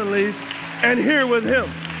the heavenlies and here with him.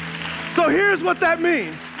 So here's what that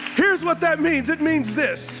means. Here's what that means. It means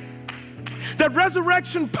this, that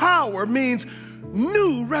resurrection power means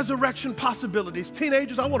new resurrection possibilities.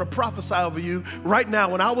 Teenagers, I want to prophesy over you right now.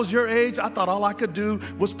 When I was your age, I thought all I could do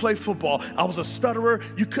was play football. I was a stutterer.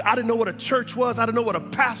 I didn't know what a church was. I didn't know what a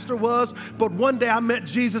pastor was. But one day I met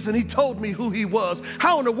Jesus and he told me who he was.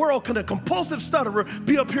 How in the world can a compulsive stutterer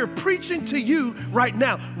be up here preaching to you right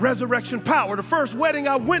now? Resurrection power. The first wedding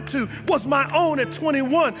I went to was my own at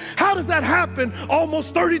 21. How does that happen?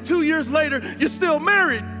 Almost 32 years later, you're still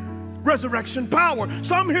married. Resurrection power.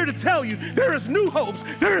 So I'm here to tell you, there is new hopes,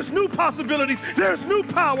 there is new possibilities, there's new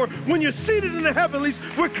power when you're seated in the heavenlies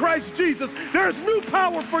with Christ Jesus. There's new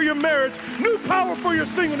power for your marriage, new power for your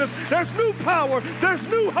singleness, there's new power, there's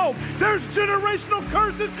new hope, there's generational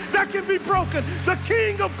curses that can be broken. The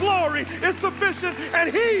King of glory is sufficient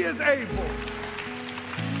and he is able.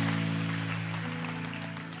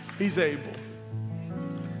 He's able.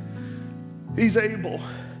 He's able.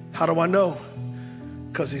 How do I know?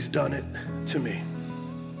 Because he's done it to me.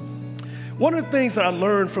 One of the things that I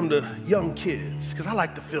learned from the young kids, because I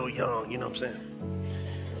like to feel young, you know what I'm saying,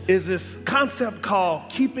 is this concept called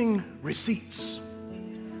keeping receipts.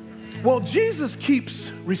 Well, Jesus keeps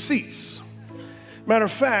receipts. Matter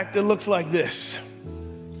of fact, it looks like this.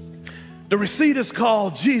 The receipt is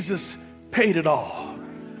called Jesus paid it all.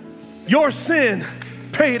 Your sin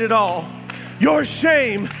paid it all. Your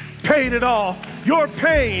shame paid it all. Your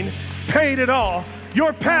pain paid it all.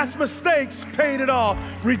 Your past mistakes paid it all.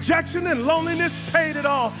 Rejection and loneliness paid it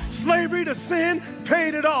all. Slavery to sin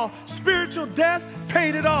paid it all. Spiritual death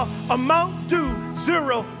paid it all. Amount due,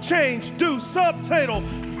 zero. Change due, subtotal.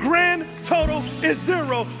 Grand total is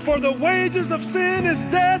zero. For the wages of sin is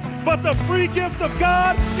death, but the free gift of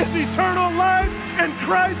God is eternal life in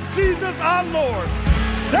Christ Jesus our Lord.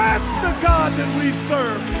 That's the God that we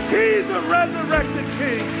serve. He's a resurrected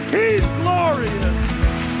King. He's glorious.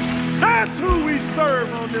 That's who we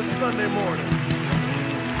serve on this Sunday morning.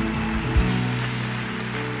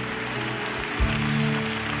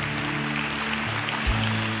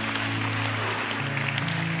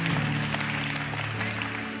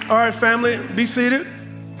 All right, family, be seated.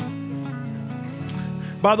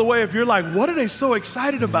 By the way, if you're like, what are they so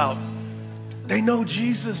excited about? They know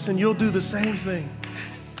Jesus and you'll do the same thing.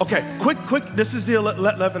 Okay, quick, this is the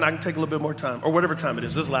 11, I can take a little bit more time, or whatever time it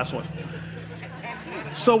is, this is the last one.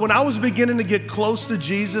 So when I was beginning to get close to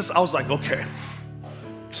Jesus, I was like, okay,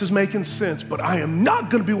 this is making sense, but I am not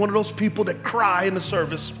gonna be one of those people that cry in the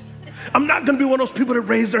service. I'm not gonna be one of those people that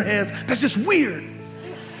raise their hands. That's just weird.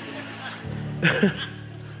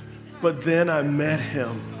 But then I met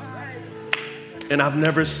him, and I've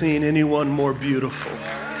never seen anyone more beautiful.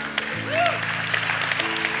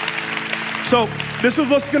 So this is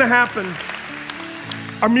what's gonna happen.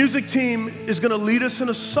 Our music team is gonna lead us in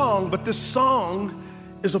a song, but this song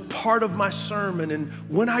is a part of my sermon. And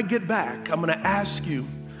when I get back, I'm gonna ask you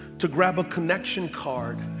to grab a connection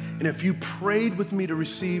card. And if you prayed with me to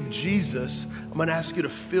receive Jesus, I'm gonna ask you to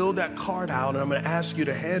fill that card out, and I'm gonna ask you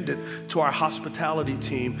to hand it to our hospitality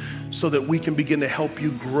team so that we can begin to help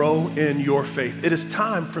you grow in your faith. It is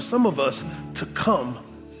time for some of us to come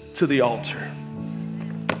to the altar.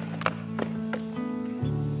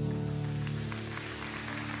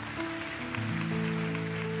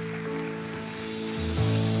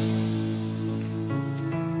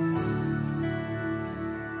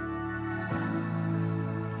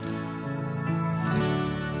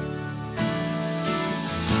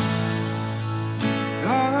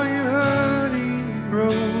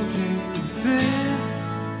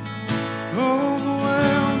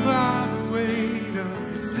 Overwhelmed by the weight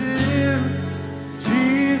of sin.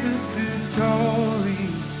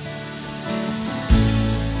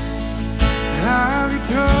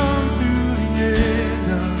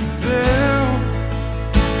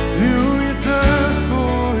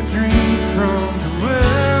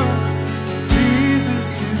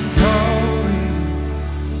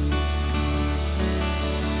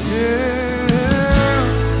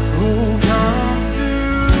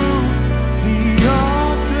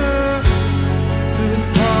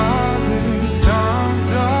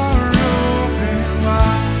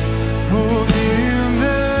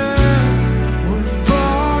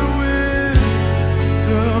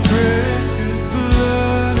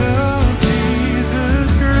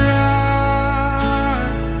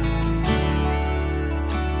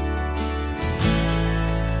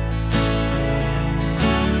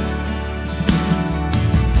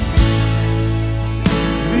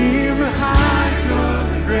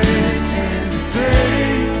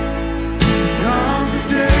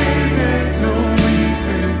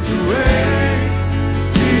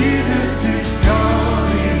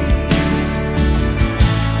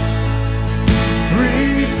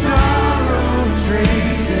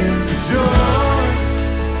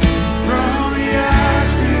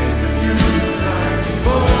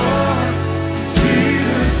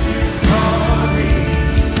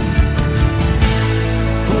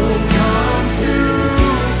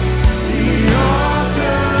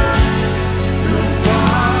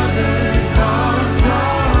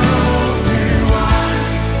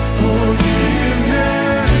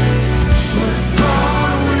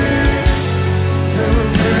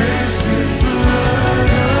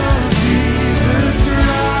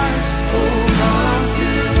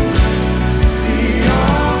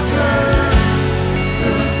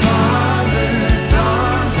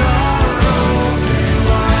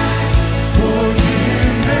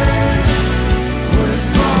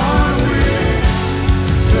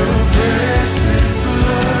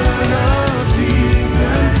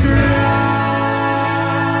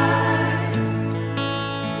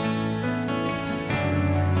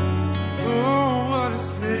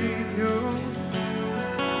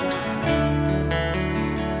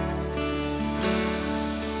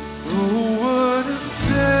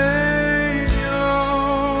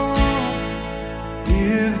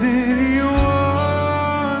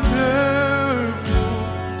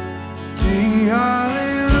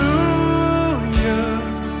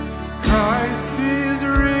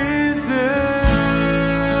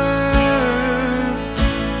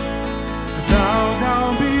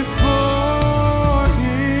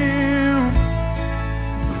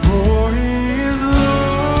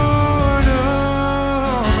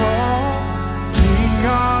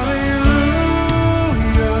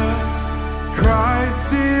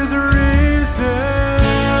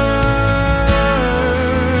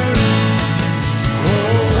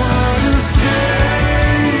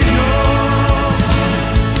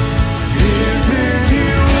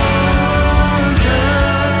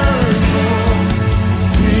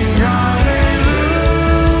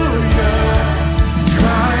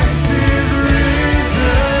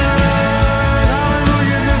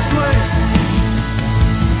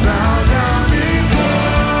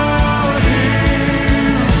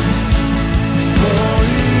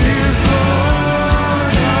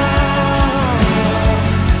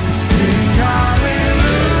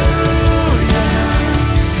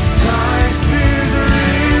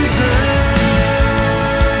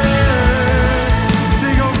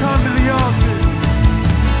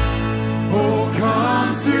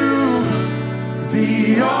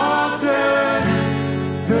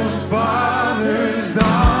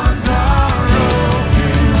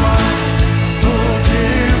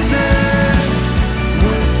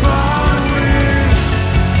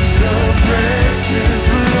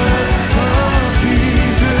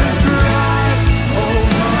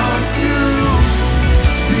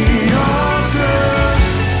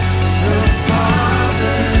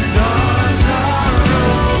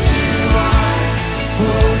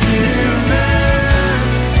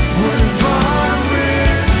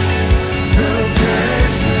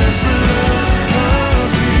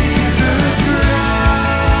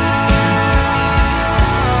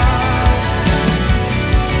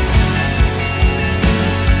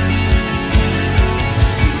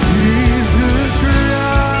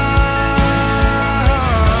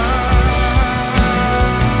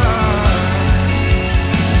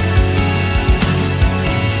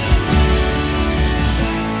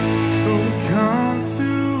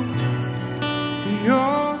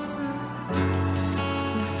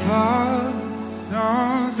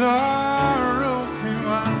 are open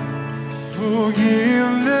wide.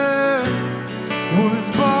 Forgiveness was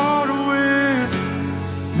bought with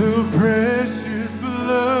the precious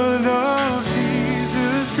blood of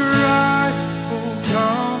Jesus Christ. Oh,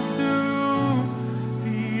 come to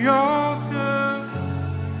the altar.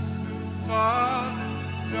 The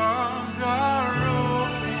Father's arms are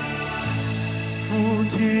open.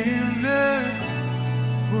 Forgiveness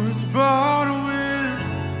was bought with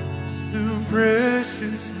the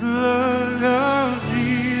precious blood of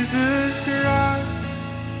Jesus Christ.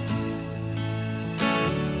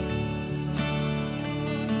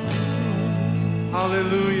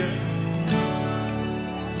 Hallelujah.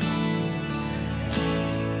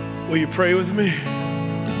 Will you pray with me?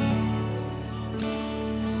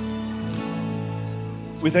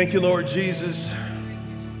 We thank you, Lord Jesus,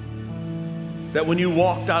 that when you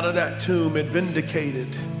walked out of that tomb, it vindicated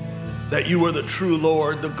that you are the true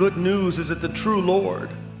Lord. The good news is that the true Lord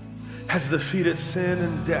has defeated sin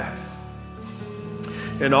and death.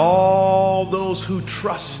 And all those who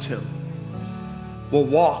trust him will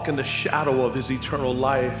walk in the shadow of his eternal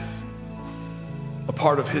life, a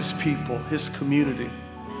part of his people, his community.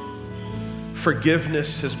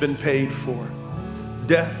 Forgiveness has been paid for.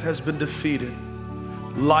 Death has been defeated.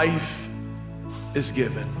 Life is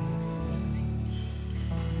given.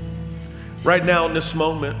 Right now in this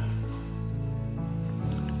moment,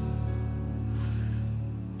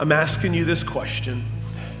 I'm asking you this question.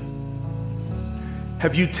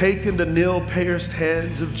 Have you taken the nail-pierced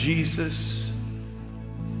hands of Jesus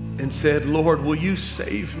and said, Lord, will you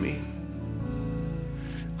save me?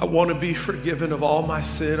 I want to be forgiven of all my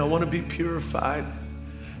sin. I want to be purified.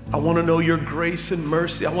 I want to know your grace and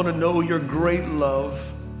mercy. I want to know your great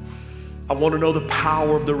love. I want to know the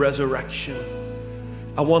power of the resurrection.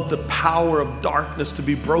 I want the power of darkness to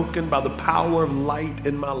be broken by the power of light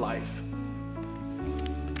in my life.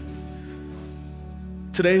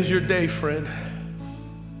 Today is your day, friend.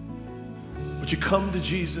 Would you come to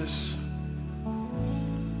Jesus?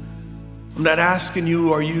 I'm not asking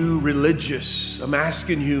you, are you religious? I'm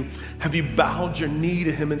asking you, have you bowed your knee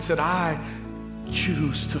to him and said, I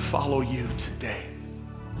choose to follow you today.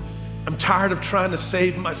 I'm tired of trying to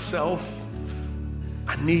save myself.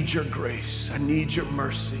 I need your grace. I need your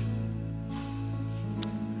mercy.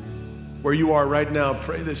 Where you are right now,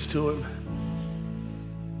 pray this to him.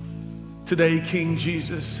 Today, King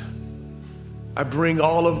Jesus, I bring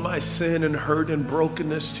all of my sin and hurt and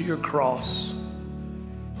brokenness to your cross,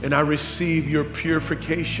 and I receive your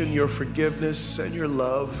purification, your forgiveness, and your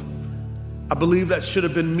love. I believe that should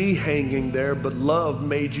have been me hanging there, but love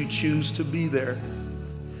made you choose to be there.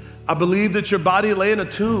 I believe that your body lay in a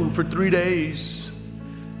tomb for 3 days,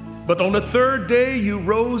 but on the third day you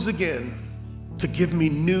rose again to give me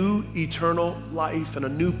new eternal life and a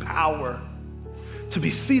new power to be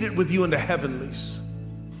seated with you in the heavenlies.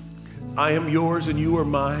 I am yours and you are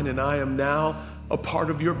mine, and I am now a part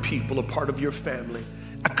of your people, a part of your family.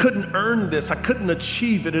 I couldn't earn this. I couldn't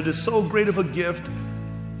achieve it. It is so great of a gift.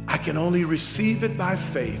 I can only receive it by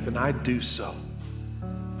faith, and I do so.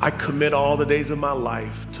 I commit all the days of my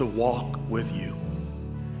life to walk with you.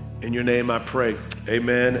 In your name I pray.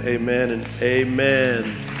 Amen, amen, and amen.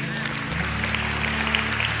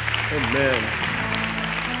 Amen.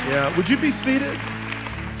 Yeah, would you be seated?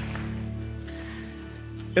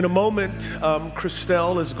 In a moment,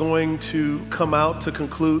 Christelle is going to come out to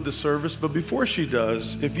conclude the service, but before she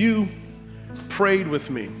does, if you prayed with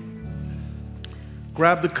me,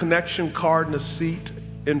 grab the connection card in the seat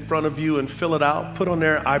in front of you and fill it out. Put on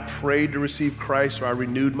there, I prayed to receive Christ, or I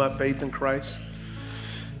renewed my faith in Christ.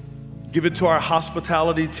 Give it to our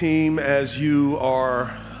hospitality team as you are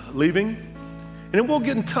leaving, and then we'll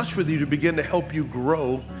get in touch with you to begin to help you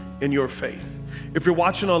grow in your faith. If you're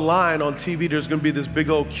watching online on TV, there's going to be this big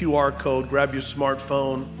old QR code. Grab your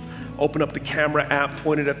smartphone, open up the camera app,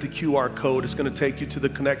 point it at the QR code. It's going to take you to the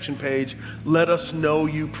connection page. Let us know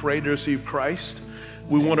you prayed to receive Christ.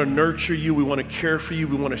 We want to nurture you. We want to care for you.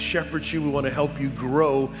 We want to shepherd you. We want to help you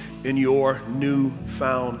grow in your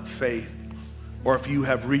newfound faith, or if you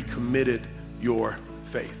have recommitted your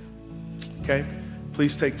faith. Okay?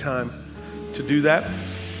 Please take time to do that.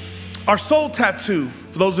 Our soul tattoo,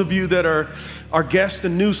 for those of you that are our guests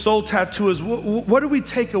and new, soul tattoo is what do we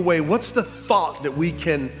take away? What's the thought that we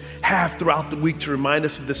can have throughout the week to remind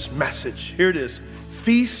us of this message? Here it is.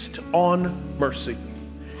 Feast on mercy.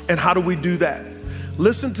 And how do we do that?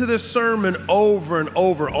 Listen to this sermon over and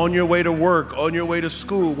over on your way to work, on your way to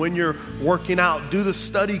school, when you're working out. Do the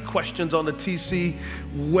study questions on the TC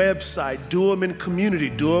website. Do them in community.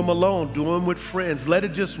 Do them alone. Do them with friends. Let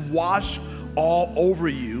it just wash all over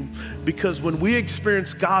you, because when we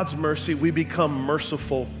experience God's mercy, we become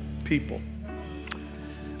merciful people.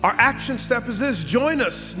 Our action step is this: join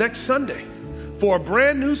us next Sunday for a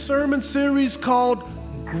brand new sermon series called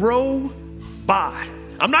Grow By.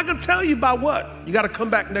 I'm not gonna tell you about what. You gotta come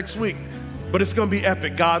back next week, but it's gonna be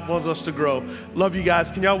epic. God wants us to grow. Love you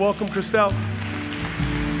guys. Can y'all welcome Christelle?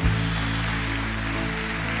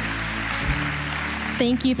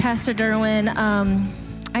 Thank you, Pastor Derwin.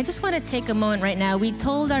 I just want to take a moment right now. We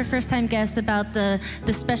told our first-time guests about the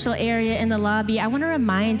special area in the lobby. I want to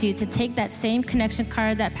remind you to take that same connection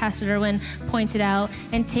card that Pastor Derwin pointed out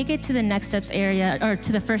and take it to the Next Steps area, or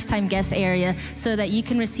to the first-time guest area, so that you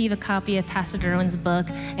can receive a copy of Pastor Derwin's book,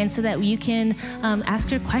 and so that you can ask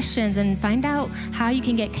your questions and find out how you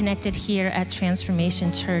can get connected here at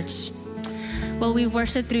Transformation Church. Well, we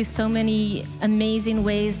worshiped through so many amazing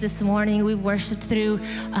ways this morning. We worshiped through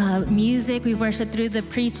music. We worshiped through the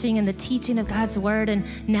preaching and the teaching of God's word. And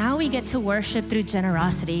now we get to worship through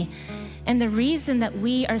generosity. And the reason that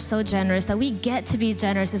we are so generous, that we get to be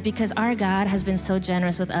generous, is because our God has been so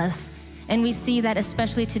generous with us. And we see that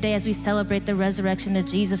especially today as we celebrate the resurrection of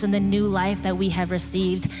Jesus and the new life that we have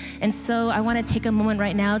received. And so I want to take a moment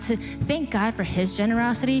right now to thank God for his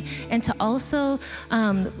generosity, and to also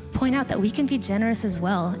point out that we can be generous as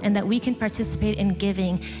well, and that we can participate in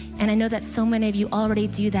giving. And I know that so many of you already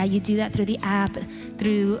do that. You do that through the app,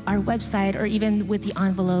 through our website, or even with the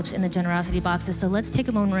envelopes in the generosity boxes. So let's take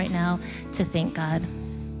a moment right now to thank God.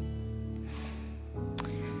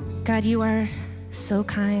 God, you are so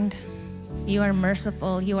kind. You are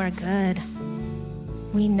merciful, you are good.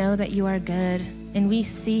 We know that you are good, and we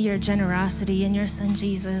see your generosity in your son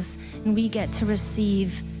Jesus, and we get to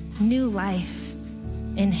receive new life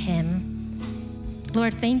in him.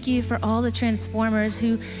 Lord, thank you for all the transformers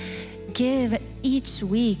who give each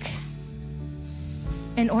week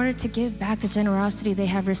in order to give back the generosity they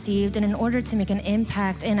have received, and in order to make an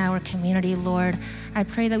impact in our community. Lord, I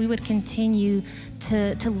pray that we would continue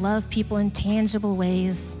to love people in tangible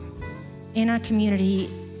ways, in our community,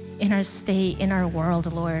 in our state, in our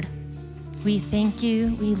world, Lord. We thank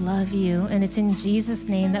you, we love you, and it's in Jesus'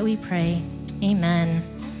 name that we pray. Amen.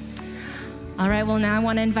 All right, well, now I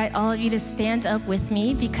want to invite all of you to stand up with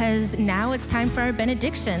me, because now it's time for our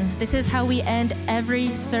benediction. This is how we end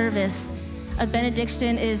every service. A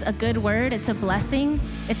benediction is a good word. It's a blessing.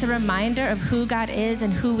 It's a reminder of who God is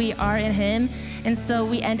and who we are in him. And so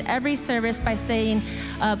we end every service by saying,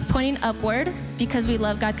 pointing upward because we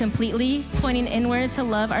love God completely, pointing inward to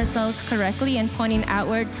love ourselves correctly, and pointing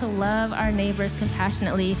outward to love our neighbors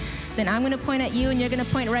compassionately. Then I'm going to point at you, and you're going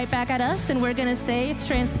to point right back at us, and we're going to say,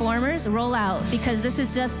 Transformers, roll out, because this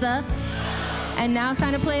is just the... And now it's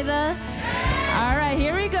time to play the... All right,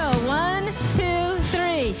 here we go. 1, 2,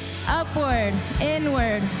 3. Upward,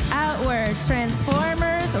 inward, outward.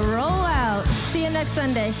 Transformers, roll out. See you next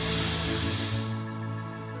Sunday.